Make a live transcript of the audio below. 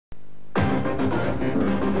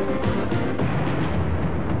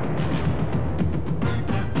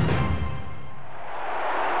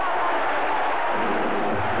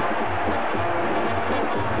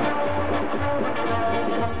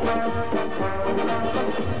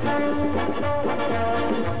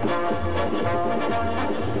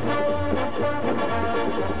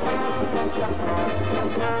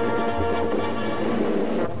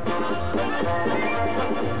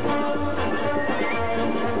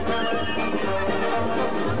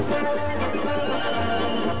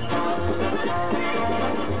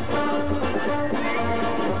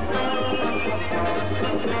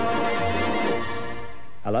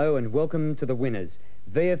Hello and welcome to the Winners.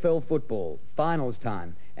 VFL football, finals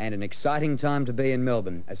time, and an exciting time to be in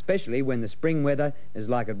Melbourne, especially when the spring weather is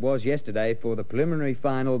like it was yesterday for the preliminary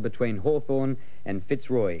final between Hawthorn and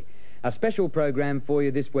Fitzroy. A special program for you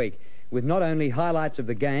this week with not only highlights of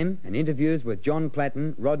the game and interviews with John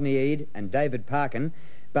Platten, Rodney Eade and David Parkin,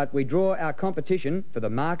 but we draw our competition for the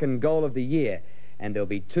mark and goal of the year, and there'll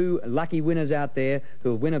be two lucky winners out there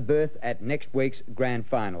who'll win a berth at next week's grand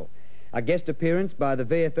final. A guest appearance by the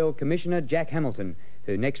VFL Commissioner Jack Hamilton,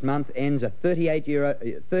 who next month ends a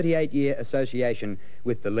 38-year association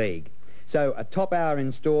with the league. So a top hour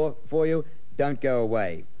in store for you. Don't go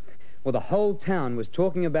away. Well, the whole town was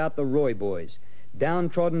talking about the Roy boys.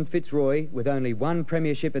 Downtrodden Fitzroy, with only one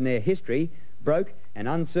premiership in their history, broke and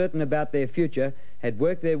uncertain about their future, had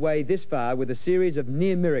worked their way this far with a series of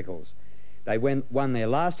near miracles. They won their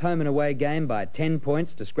last home and away game by 10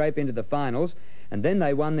 points to scrape into the finals, and then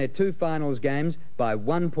they won their two finals games by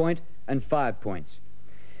 1 point and 5 points.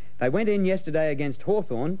 They went in yesterday against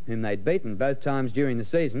Hawthorn, whom they'd beaten both times during the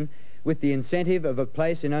season, with the incentive of a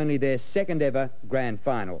place in only their second ever grand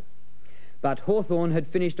final. But Hawthorn had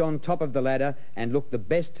finished on top of the ladder and looked the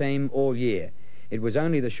best team all year. It was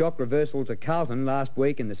only the shock reversal to Carlton last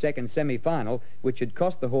week in the second semi-final which had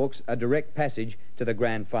cost the Hawks a direct passage to the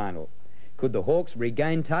grand final. Could the Hawks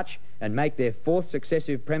regain touch and make their fourth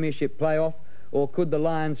successive premiership playoff, or could the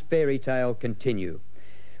Lions' fairy tale continue?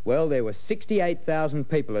 Well, there were 68,000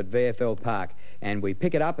 people at VFL Park, and we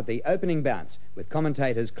pick it up at the opening bounce with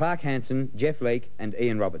commentators Clark Hansen, Jeff Leake and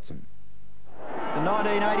Ian Robertson. The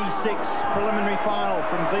 1986 preliminary final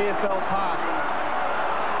from VFL Park.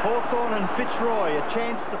 Hawthorn and Fitzroy, a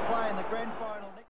chance to play in the grand final.